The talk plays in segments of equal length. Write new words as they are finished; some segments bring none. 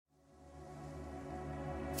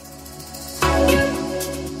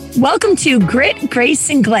Welcome to Grit, Grace,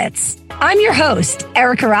 and Glitz. I'm your host,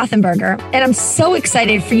 Erica Rothenberger, and I'm so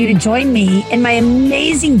excited for you to join me and my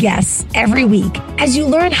amazing guests every week as you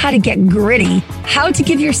learn how to get gritty, how to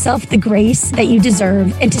give yourself the grace that you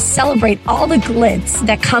deserve, and to celebrate all the glitz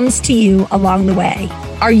that comes to you along the way.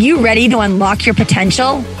 Are you ready to unlock your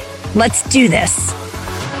potential? Let's do this.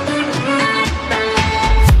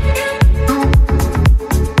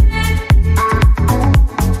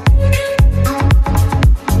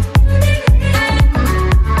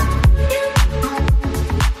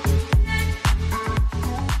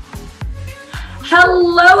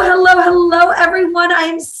 Hello, everyone. I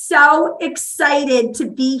am so excited to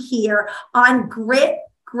be here on Grit,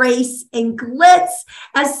 Grace, and Glitz.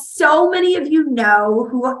 As so many of you know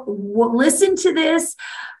who listen to this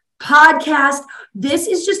podcast, this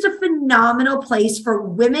is just a phenomenal place for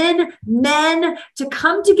women, men to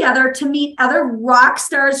come together to meet other rock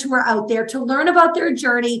stars who are out there, to learn about their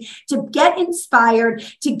journey, to get inspired,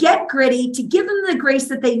 to get gritty, to give them the grace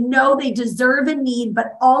that they know they deserve and need,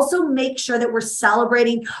 but also make sure that we're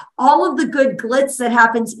celebrating all of the good glitz that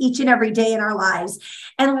happens each and every day in our lives.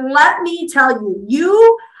 And let me tell you,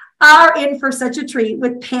 you are in for such a treat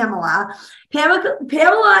with Pamela.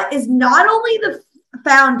 Pamela is not only the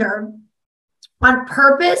founder on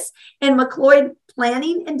Purpose and McLeod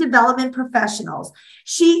Planning and Development Professionals.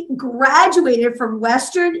 She graduated from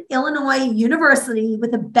Western Illinois University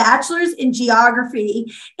with a bachelor's in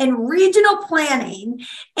geography and regional planning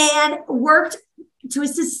and worked to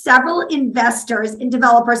assist several investors and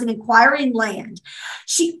developers in acquiring land.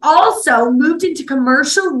 She also moved into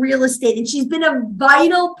commercial real estate, and she's been a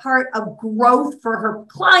vital part of growth for her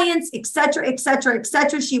clients, et cetera, et cetera, et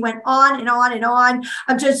cetera. She went on and on and on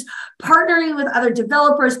of just partnering with other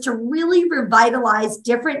developers to really revitalize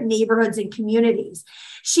different neighborhoods and communities.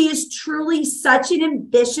 She is truly such an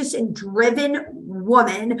ambitious and driven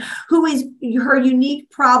woman who is, her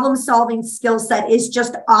unique problem-solving skill set is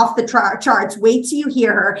just off the charts. Wait till you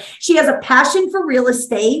hear her. She has a passion for real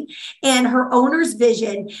estate and her owner's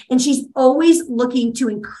vision, and she's always looking to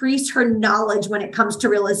increase her knowledge when it comes to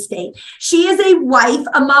real estate. She is a wife,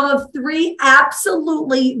 a mom of 3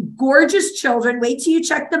 absolutely gorgeous children. Wait till you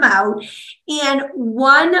check them out. And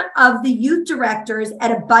one of the youth directors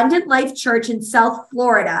at Abundant Life Church in South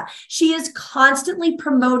Florida. She is constantly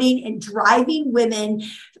promoting and driving women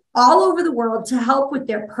all over the world to help with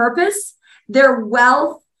their purpose, their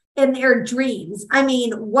wealth, and their dreams. I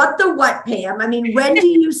mean, what, Pam? I mean, when do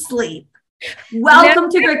you sleep? Welcome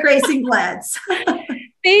to Grit, Grace, and Glitz.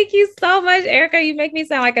 Thank you so much, Erica. You make me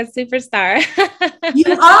sound like a superstar.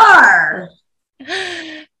 You are.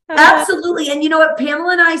 Absolutely. And you know what?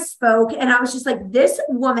 Pamela and I spoke, and I was just like, this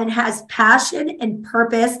woman has passion and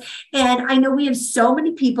purpose. And I know we have so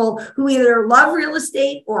many people who either love real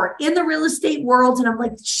estate or in the real estate world. And I'm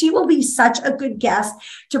like, she will be such a good guest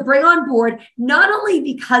to bring on board, not only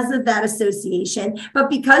because of that association, but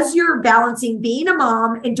because you're balancing being a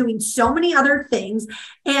mom and doing so many other things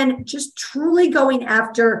and just truly going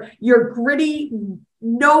after your gritty,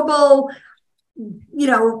 noble, you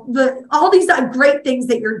know, all these great things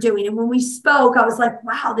that you're doing. And when we spoke, I was like,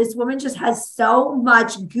 wow, this woman just has so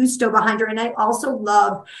much gusto behind her. And I also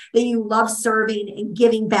love that you love serving and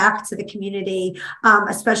giving back to the community,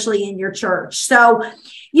 especially in your church. So,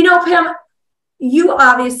 you know, Pam, you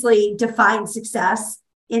obviously define success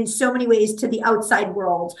in so many ways to the outside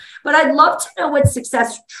world, but I'd love to know what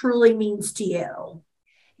success truly means to you.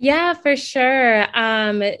 Yeah, for sure.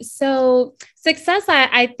 So success,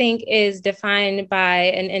 I think, is defined by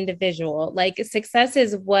an individual. Like success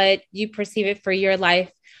is what you perceive it for your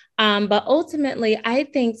life. But ultimately, I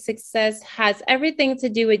think success has everything to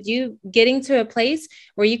do with you getting to a place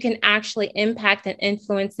where you can actually impact and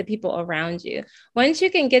influence the people around you. Once you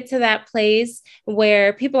can get to that place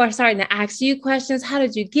where people are starting to ask you questions, how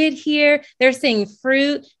did you get here? They're seeing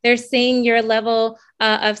fruit. They're seeing your level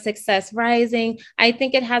of success rising. I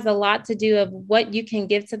think it has a lot to do of what you can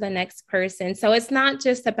give to the next person. So it's not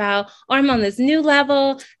just about, oh, I'm on this new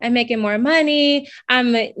level, I'm making more money,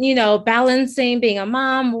 I'm, balancing being a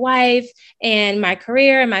mom, wife, and my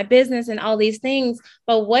career and my business and all these things.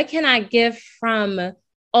 But what can I give from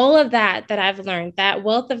all of that I've learned, that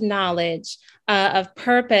wealth of knowledge, of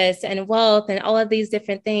purpose and wealth and all of these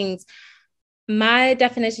different things? My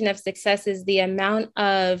definition of success is the amount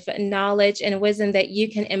of knowledge and wisdom that you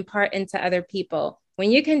can impart into other people. When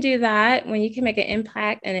you can do that, when you can make an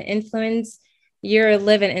impact and an influence, you're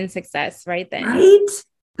living in success right then. Right?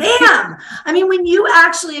 Bam. I mean, when you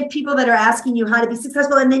actually have people that are asking you how to be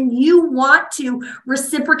successful, and then you want to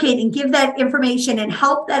reciprocate and give that information and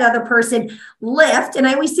help that other person lift. And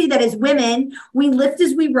I always say that as women, we lift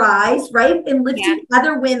as we rise, right? And lifting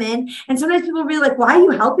other women. And sometimes people will be like, why are you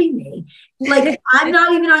helping me? Like, I'm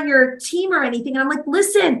not even on your team or anything. And I'm like,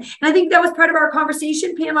 listen. And I think that was part of our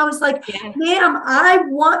conversation, Pam. I was like, ma'am, I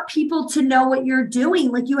want people to know what you're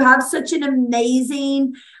doing. Like, you have such an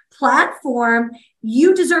amazing platform.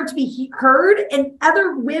 You deserve to be heard, and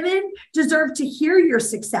other women deserve to hear your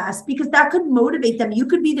success, because that could motivate them. You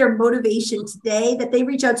could be their motivation today, that they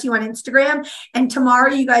reach out to you on Instagram, and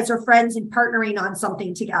tomorrow you guys are friends and partnering on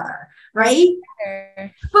something together, right?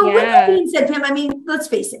 But with that being said, Pam, I mean, let's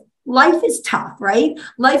face it. Life is tough, right?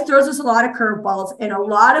 Life throws us a lot of curveballs, and a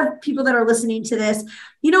lot of people that are listening to this,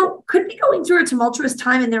 could be going through a tumultuous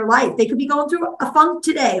time in their life. They could be going through a funk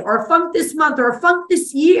today, or a funk this month, or a funk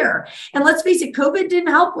this year. And let's face it, COVID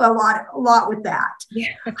didn't help a lot with that.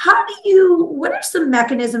 Yeah. What are some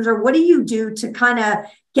mechanisms, or what do you do to kind of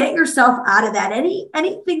get yourself out of that?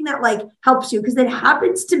 Anything that like helps you? Because it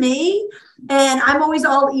happens to me, and I'm always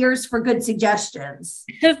all ears for good suggestions.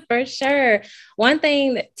 For sure.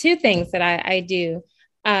 Two things that I do,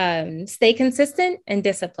 stay consistent and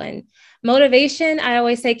disciplined. Motivation, I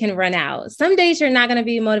always say, can run out. Some days you're not going to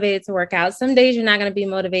be motivated to work out. Some days you're not going to be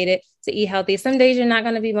motivated to eat healthy. Some days you're not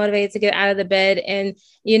going to be motivated to get out of the bed and,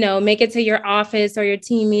 make it to your office or your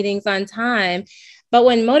team meetings on time. But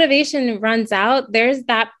when motivation runs out, there's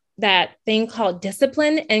that thing called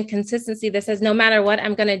discipline and consistency that says, no matter what,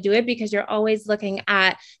 I'm going to do it, because you're always looking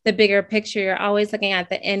at the bigger picture. You're always looking at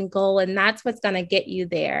the end goal, and that's what's going to get you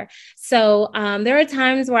there. So there are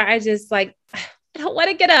times where I just like, I don't want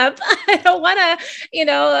to get up. I don't want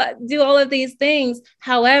to, do all of these things.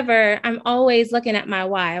 However, I'm always looking at my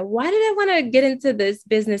why. Why did I want to get into this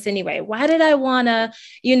business anyway? Why did I want to,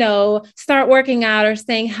 start working out or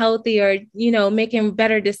staying healthy or, making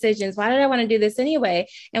better decisions? Why did I want to do this anyway?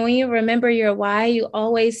 And when you remember your why, you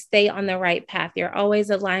always stay on the right path. You're always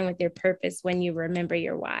aligned with your purpose when you remember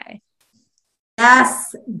your why.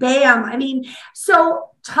 Yes, bam. I mean, so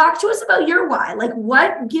talk to us about your why. Like,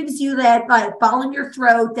 what gives you that like ball in your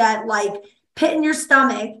throat, that like pit in your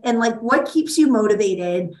stomach, and like what keeps you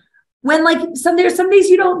motivated when like some days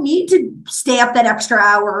you don't need to stay up that extra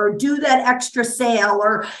hour or do that extra sale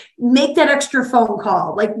or make that extra phone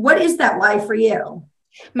call? Like, what is that why for you?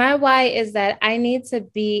 My why is that I need to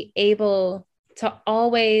be able to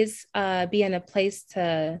always be in a place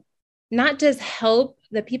to not just help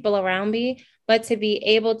the people around me, but to be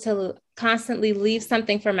able to constantly leave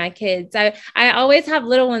something for my kids. I always have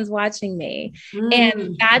little ones watching me.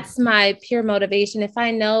 And that's my pure motivation. If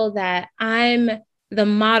I know that I'm the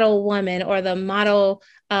model woman or the model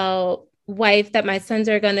wife that my sons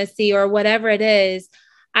are going to see, or whatever it is,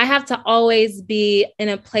 I have to always be in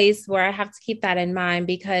a place where I have to keep that in mind,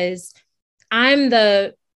 because I'm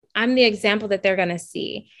the example that they're going to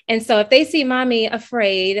see. And so if they see mommy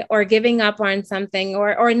afraid or giving up on something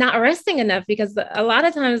or not resting enough, because a lot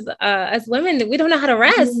of times as women, we don't know how to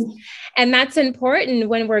rest. And that's important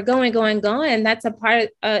when we're going. That's a part,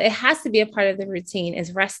 it has to be a part of the routine,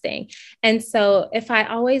 is resting. And so if I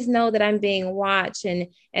always know that I'm being watched and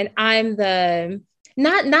I'm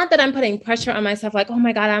not that I'm putting pressure on myself, like, oh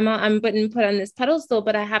my God, I'm being put on this pedestal,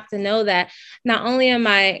 but I have to know that not only am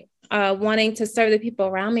I wanting to serve the people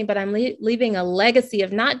around me, but I'm leaving a legacy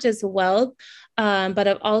of not just wealth, but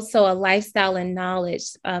of also a lifestyle and knowledge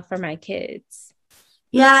for my kids.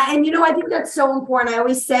 Yeah. And, I think that's so important. I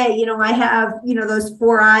always say, I have, those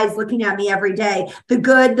 4 eyes looking at me every day, the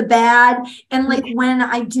good, the bad. And like when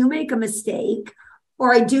I do make a mistake,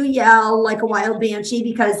 or I do yell like a wild banshee,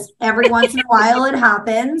 because every once in a while it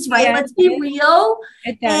happens, right? Yeah, let's be real.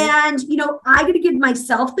 And, I got to give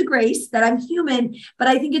myself the grace that I'm human, but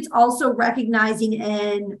I think it's also recognizing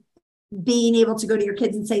and being able to go to your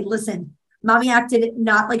kids and say, listen, mommy acted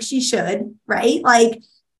not like she should, right? Like,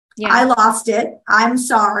 I lost it. I'm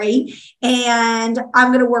sorry. And I'm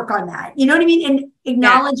going to work on that. You know what I mean? And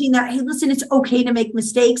acknowledging that, hey, listen, it's okay to make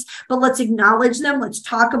mistakes, but let's acknowledge them. Let's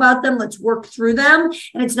talk about them. Let's work through them.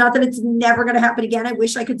 And it's not that it's never going to happen again. I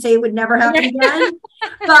wish I could say it would never happen again,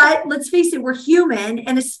 but let's face it, we're human.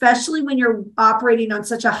 And especially when you're operating on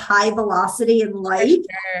such a high velocity in life,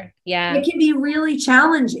 it can be really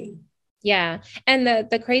challenging. Yeah. And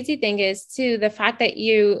the crazy thing is too, the fact that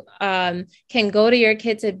you can go to your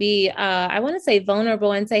kid to be, I want to say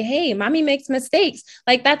vulnerable and say, hey, mommy makes mistakes.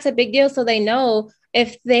 Like that's a big deal. So they know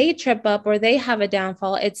if they trip up or they have a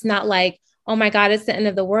downfall, it's not like, oh my God, it's the end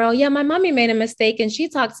of the world. Yeah, my mommy made a mistake and she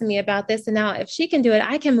talked to me about this. And now if she can do it,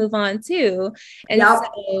 I can move on too. And Yep.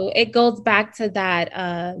 so it goes back to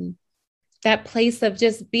that place of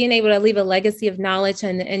just being able to leave a legacy of knowledge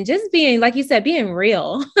and just being, like you said, being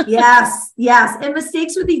real. Yes. Yes. And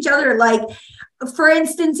mistakes with each other. Like, for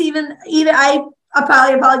instance, even I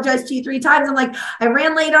probably apologize to you 3 times. I'm like, I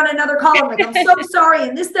ran late on another call. I'm like, I'm so sorry.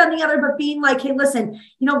 And this, that, and the other, but being like, hey, listen,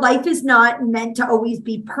 life is not meant to always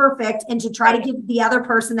be perfect and to try to give the other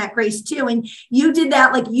person that grace too. And you did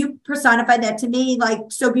that. Like, you personified that to me, like,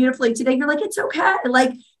 so beautifully today. You're like, it's okay.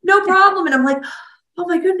 Like, no problem. And I'm like, oh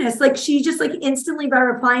my goodness. Like, she just like instantly by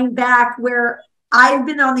replying back, where I've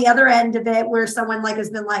been on the other end of it, where someone like has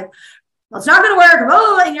been like, well, it's not going to work.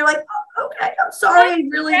 Oh, and you're like, oh, okay, I'm sorry.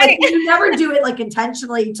 Really, like, you never do it like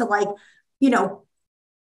intentionally to like,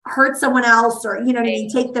 hurt someone else or, what I mean,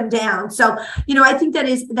 take them down. So, I think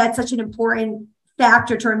that's such an important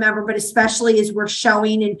factor to remember, but especially as we're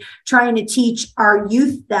showing and trying to teach our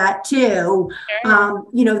youth that too,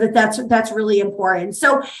 that's really important.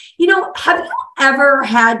 So, have you ever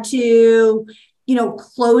had to,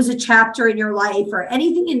 close a chapter in your life or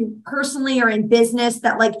anything in personally or in business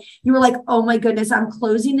that like, you were like, oh my goodness, I'm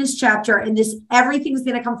closing this chapter and everything's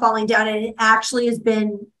going to come falling down. And it actually has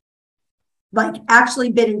been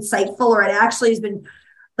insightful, or it actually has been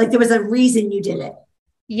like, there was a reason you did it.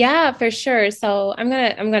 Yeah, for sure. So I'm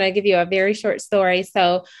gonna give you a very short story.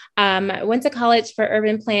 So I went to college for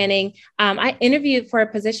urban planning. I interviewed for a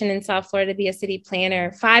position in South Florida to be a city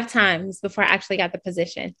planner 5 times before I actually got the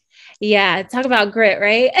position. Yeah, talk about grit,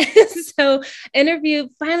 right? So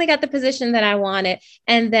finally got the position that I wanted.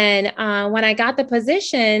 And then when I got the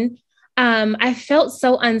position, I felt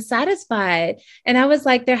so unsatisfied, and I was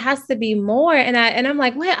like, there has to be more. And I'm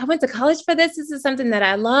like, wait, I went to college for this. This is something that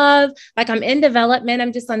I love. Like, I'm in development.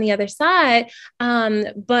 I'm just on the other side.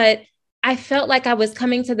 But I felt like I was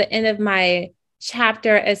coming to the end of my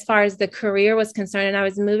chapter as far as the career was concerned, and I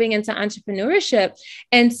was moving into entrepreneurship.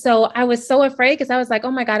 And so I was so afraid, because I was like, oh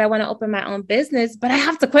my God, I want to open my own business, but I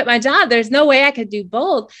have to quit my job. There's no way I could do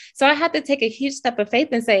both. So I had to take a huge step of faith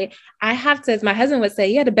and say, I have to, as my husband would say,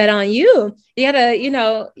 you got to bet on you. You got to,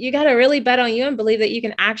 you got to really bet on you and believe that you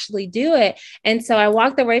can actually do it. And so I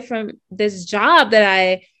walked away from this job that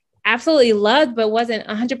I absolutely loved, but wasn't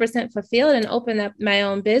 100% fulfilled, and opened up my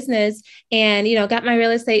own business and, got my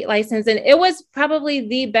real estate license. And it was probably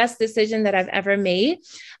the best decision that I've ever made.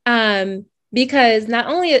 Because not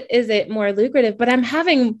only is it more lucrative, but I'm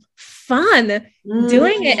having fun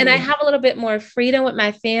doing it. And I have a little bit more freedom with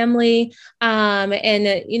my family, and,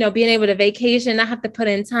 being able to vacation, not have to put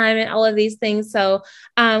in time and all of these things. So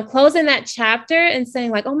closing that chapter and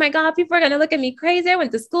saying like, oh my God, people are going to look at me crazy. I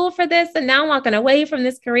went to school for this, and now I'm walking away from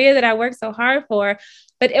this career that I worked so hard for.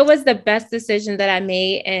 But it was the best decision that I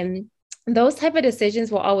made. And those type of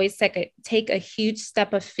decisions will always take a huge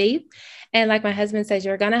step of faith. And like my husband says,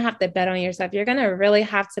 you're going to have to bet on yourself. You're going to really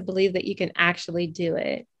have to believe that you can actually do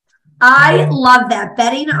it. I love that,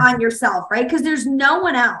 betting on yourself, right? Because there's no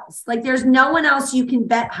one else. Like, there's no one else you can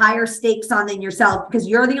bet higher stakes on than yourself, because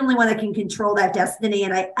you're the only one that can control that destiny.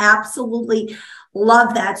 And I absolutely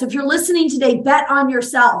love that. So if you're listening today, bet on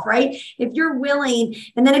yourself, right? If you're willing,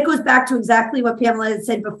 and then it goes back to exactly what Pamela had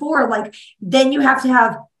said before, like, then you have to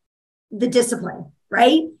have the discipline,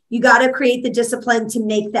 right? You got to create the discipline to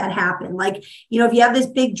make that happen. Like, if you have this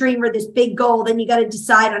big dream or this big goal, then you got to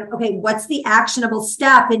decide on, okay, what's the actionable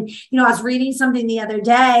step? And, I was reading something the other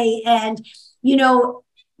day, and,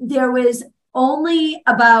 there was only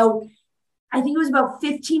about, I think it was about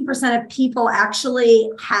 15% of people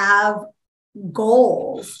actually have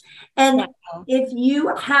goals. And wow. If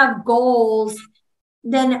you have goals,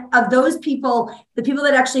 then of those people, the people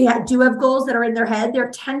that actually do have goals that are in their head, they're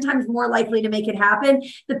 10 times more likely to make it happen.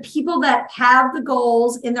 The people that have the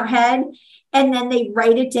goals in their head and then they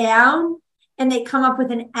write it down and they come up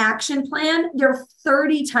with an action plan, they're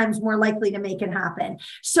 30 times more likely to make it happen.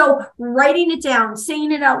 So writing it down,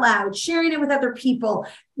 saying it out loud, sharing it with other people,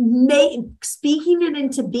 speaking it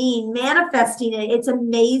into being, manifesting it, it's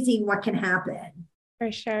amazing what can happen.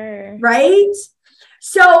 For sure. Right?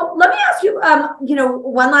 So let me ask you,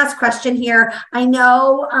 one last question here. I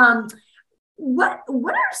know, how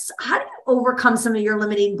do you overcome some of your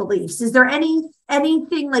limiting beliefs? Is there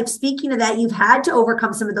anything like, speaking of that, you've had to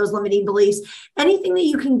overcome some of those limiting beliefs, anything that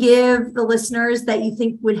you can give the listeners that you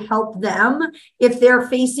think would help them if they're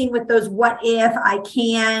facing with those, what if, I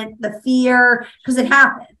can't, the fear, because it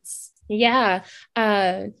happens. Yeah.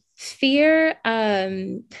 Fear,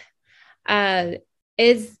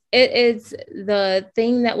 it is the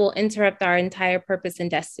thing that will interrupt our entire purpose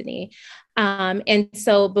and destiny. And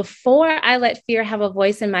so before I let fear have a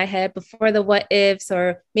voice in my head, before the what ifs,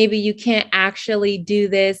 or maybe you can't actually do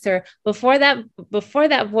this, or before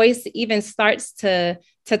that voice even starts to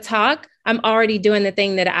talk, I'm already doing the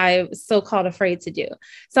thing that I was so-called afraid to do.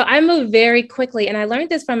 So I moved very quickly. And I learned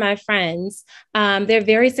this from my friends. They're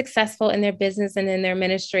very successful in their business and in their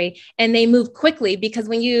ministry. And they move quickly because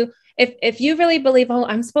if you really believe, oh,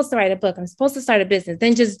 I'm supposed to write a book, I'm supposed to start a business,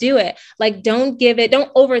 then just do it. Like, don't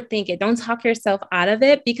overthink it. Don't talk yourself out of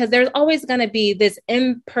it, because there's always going to be this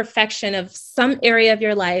imperfection of some area of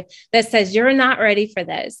your life that says you're not ready for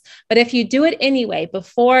this. But if you do it anyway,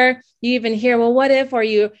 before you even hear, well, what if, or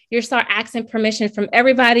you start asking permission from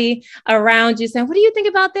everybody around you saying, what do you think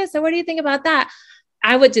about this? Or what do you think about that?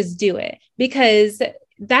 I would just do it, because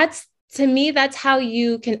to me, that's how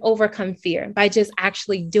you can overcome fear, by just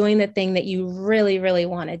actually doing the thing that you really, really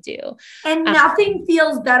want to do. And nothing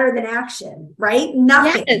feels better than action, right?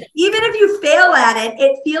 Nothing. Yes. Even if you fail at it,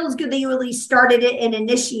 it feels good that you at least started it and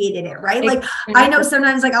initiated it, right? Like, I know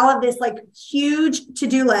sometimes, like, I'll have this like huge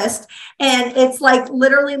to-do list, and it's like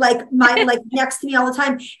literally like my like next to me all the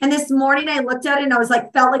time. And this morning I looked at it and I was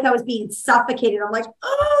like, felt like I was being suffocated. I'm like,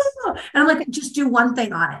 oh, and I'm like, just do one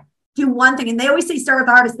thing on it. Do one thing. And they always say start with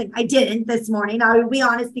the hardest thing. I didn't this morning. I would be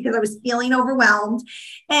honest, because I was feeling overwhelmed.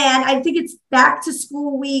 And I think it's back to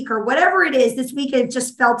school week or whatever it is. This week, it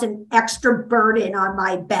just felt an extra burden on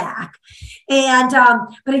my back. And,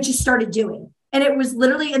 but I just started doing. And it was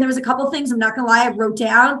literally, and there was a couple of things, I'm not going to lie, I wrote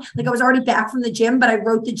down, like I was already back from the gym, but I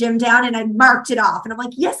wrote the gym down and I marked it off. And I'm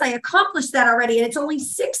like, yes, I accomplished that already. And it's only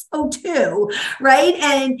 6:02, right?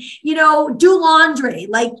 And, do laundry,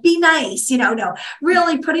 like be nice, no,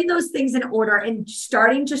 really putting those things in order and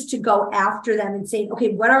starting just to go after them and saying,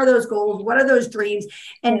 okay, what are those goals? What are those dreams?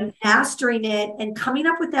 And mastering it and coming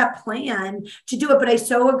up with that plan to do it. But I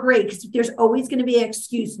so agree, because there's always going to be an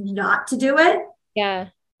excuse not to do it. Yeah.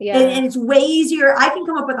 Yeah. And it's way easier. I can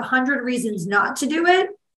come up with 100 reasons not to do it,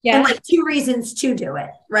 and like 2 reasons to do it.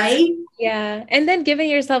 Right. Yeah. And then giving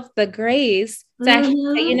yourself the grace to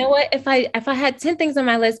actually say, you know what, if I had 10 things on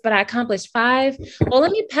my list, but I accomplished 5, well, let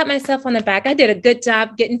me pat myself on the back. I did a good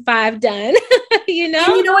job getting 5 done. And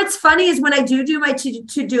what's funny is when I do my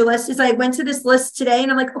to-do list, is I went to this list today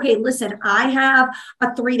and I'm like, okay, listen, I have a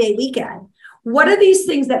 3-day weekend. What are these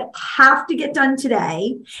things that have to get done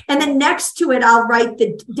today? And then next to it, I'll write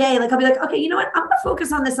the day. Like, I'll be like, okay, you know what? I'm going to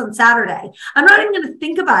focus on this on Saturday. I'm not even going to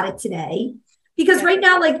think about it today, because right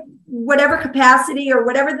now, like, whatever capacity or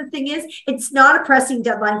whatever the thing is, it's not a pressing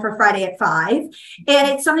deadline for Friday at 5. And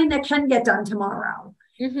it's something that can get done tomorrow.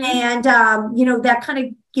 Mm-hmm. And, that kind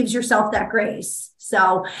of gives yourself that grace.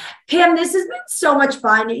 So, Pam, this has been so much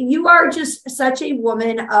fun. You are just such a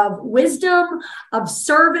woman of wisdom, of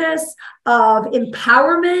service, of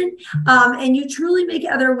empowerment. And you truly make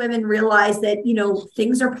other women realize that,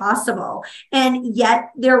 things are possible, and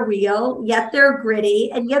yet they're real, yet they're gritty,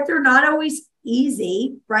 and yet they're not always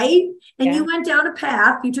easy, right? And you went down a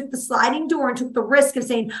path, you took the sliding door and took the risk of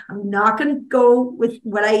saying, I'm not going to go with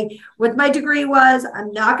what my degree was.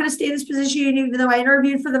 I'm not going to stay in this position, even though I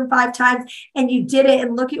interviewed for them 5 times, and you did it,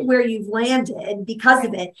 and look at where you've landed because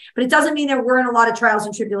of it. But it doesn't mean there weren't a lot of trials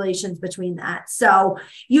and tribulations between that. So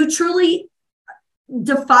you truly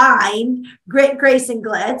define grit, grace, and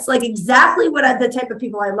glitz, like exactly what the type of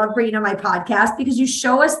people I love bringing on my podcast, because you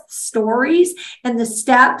show us stories and the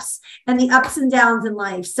steps and the ups and downs in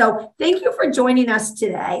life. So thank you for joining us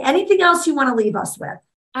today. Anything else you want to leave us with?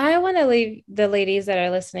 I want to leave the ladies that are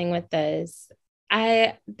listening with this.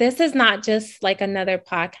 This is not just like another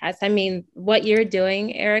podcast. I mean, what you're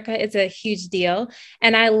doing, Erica, is a huge deal.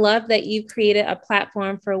 And I love that you've created a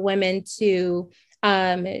platform for women to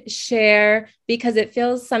share, because it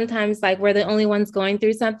feels sometimes like we're the only ones going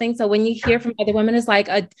through something. So when you hear from other women, it's like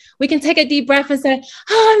we can take a deep breath and say,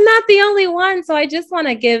 oh, I'm not the only one. So I just want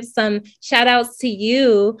to give some shout outs to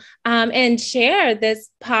you and share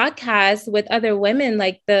this podcast with other women,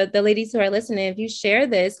 like the ladies who are listening. If you share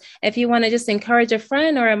this, if you want to just encourage a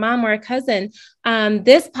friend or a mom or a cousin,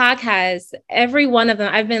 this podcast, every one of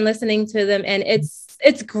them, I've been listening to them, and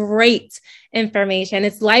it's great information.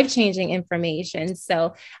 It's life-changing information.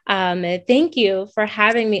 So thank you for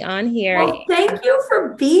having me on here. Well, thank you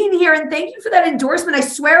for being here. And thank you for that endorsement. I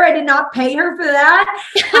swear I did not pay her for that.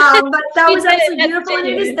 But that was absolutely beautiful.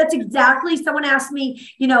 And that's exactly, someone asked me,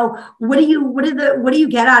 what do you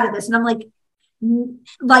get out of this? And I'm like,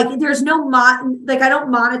 there's no I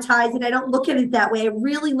don't monetize it. I don't look at it that way. I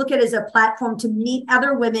really look at it as a platform to meet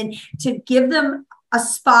other women, to give them a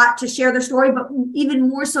spot to share their story, but even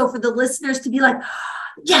more so for the listeners to be like,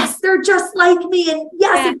 yes, they're just like me. And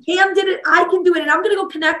yes, if Pam did it, I can do it. And I'm going to go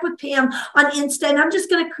connect with Pam on Insta. And I'm just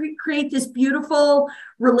going to create this beautiful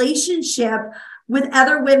relationship with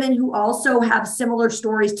other women who also have similar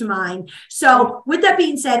stories to mine. So with that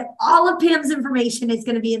being said, all of Pam's information is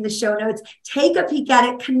going to be in the show notes. Take a peek at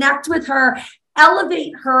it, connect with her,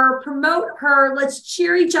 elevate her, promote her. Let's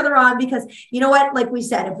cheer each other on, because you know what? Like we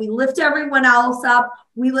said, if we lift everyone else up,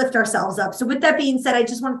 we lift ourselves up. So with that being said, I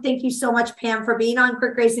just want to thank you so much, Pam, for being on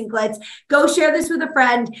Grit, Grace, and Glitz. Go share this with a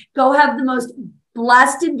friend. Go have the most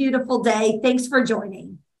blessed and beautiful day. Thanks for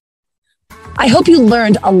joining. I hope you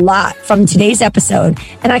learned a lot from today's episode,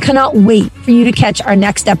 and I cannot wait for you to catch our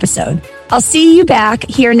next episode. I'll see you back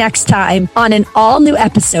here next time on an all new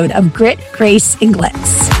episode of Grit, Grace, and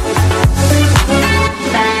Glitz.